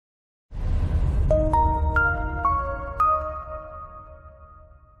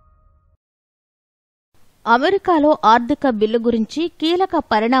అమెరికాలో ఆర్థిక బిల్లు గురించి కీలక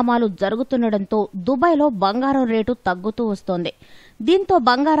పరిణామాలు జరుగుతుండటంతో దుబాయ్లో బంగారం రేటు తగ్గుతూ వస్తోంది. దీంతో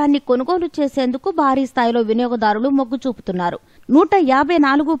బంగారాన్ని కొనుగోలు చేసేందుకు భారీ స్థాయిలో వినియోగదారులు మొగ్గు చూపుతున్నారు.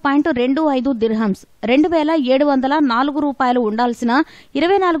 154.25 దిర్హమ్స్ $2,704 ఉండాల్సిన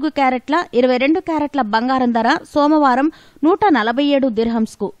 24 క్యారెట్ల 22 క్యారెట్ల బంగారం ధర సోమవారం 147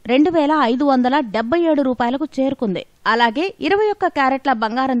 దిర్హమ్స్ కు $2,577 చేరుకుంది. అలాగే 21 క్యారెట్ల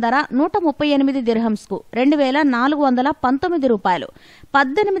బంగారం ధర 138 దిర్హమ్స్ కు $2,419.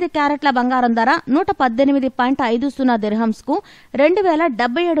 18 క్యారెట్ల బంగారం ధర 118.50 దిర్హమ్స్ కు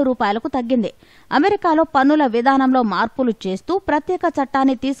 $2,077 తగ్గింది. అమెరికాలో పన్నుల విధానంలో మార్పులు చేస్తూ ప్రత్యేక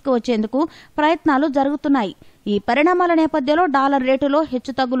చట్టాన్ని తీసుకువచ్చేందుకు ప్రయత్నాలు జరుగుతున్నాయి. ఈ పరిణామాల నేపథ్యంలో డాలర్ రేటులో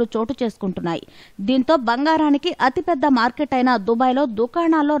హెచ్చుతగ్గులు చోటు చేసుకుంటున్నాయి. దీంతో బంగారానికి అతిపెద్ద మార్కెట్ అయిన దుబాయ్లో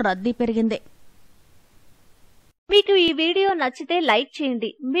దుకాణాల్లో రద్దీ పెరిగింది. మీకు ఈ వీడియో నచ్చితే లైక్ చేయండి,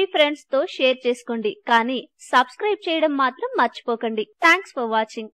 మీ ఫ్రెండ్స్ తో షేర్ చేసుకోండి, కానీ సబ్స్క్రైబ్ చేయడం మాత్రం మర్చిపోకండి. Thanks for watching.